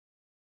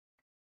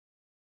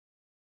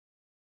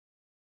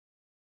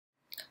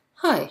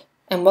Hi,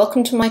 and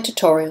welcome to my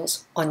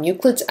tutorials on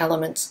Euclid's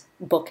Elements,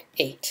 Book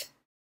 8.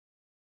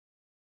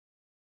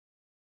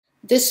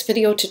 This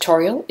video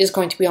tutorial is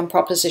going to be on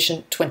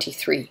Proposition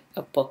 23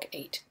 of Book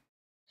 8.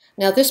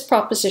 Now this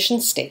proposition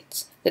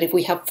states that if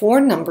we have four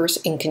numbers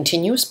in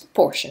continuous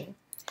proportion,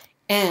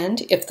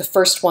 and if the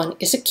first one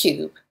is a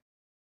cube,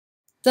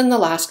 then the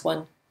last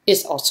one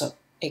is also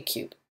a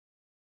cube.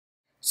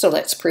 So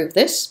let's prove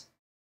this.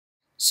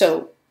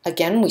 So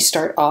again, we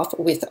start off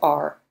with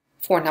our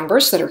four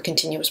numbers that are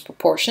continuous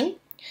proportion,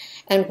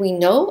 and we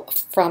know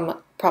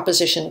from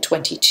Proposition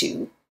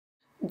 22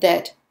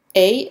 that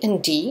A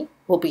and D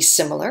will be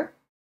similar,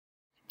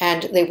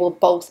 and they will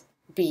both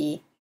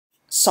be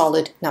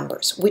solid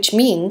numbers, which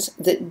means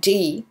that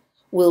D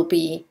will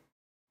be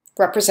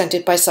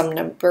represented by some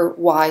number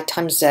y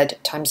times z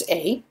times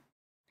A.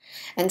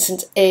 And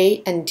since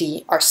A and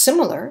D are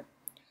similar,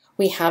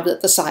 we have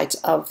that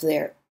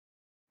the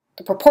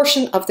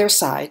proportion of their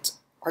sides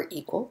are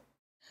equal.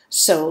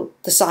 So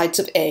the sides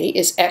of A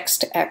is x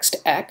to x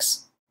to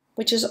x,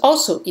 which is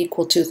also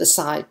equal to the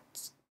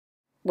sides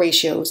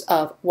ratios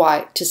of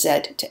y to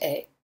z to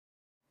A.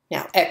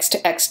 Now x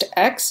to x to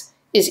x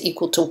is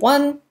equal to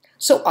 1,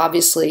 so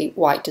obviously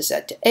y to z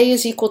to A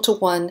is equal to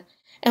 1,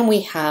 and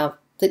we have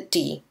that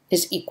D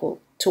is equal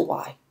to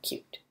y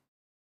cubed.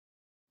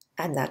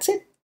 And that's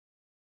it.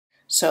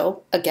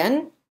 So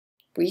again,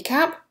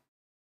 recap,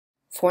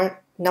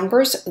 for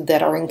numbers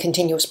that are in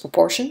continuous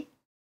proportion,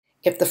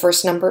 if the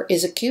first number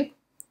is a cube,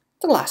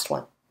 the last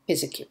one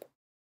is a cube.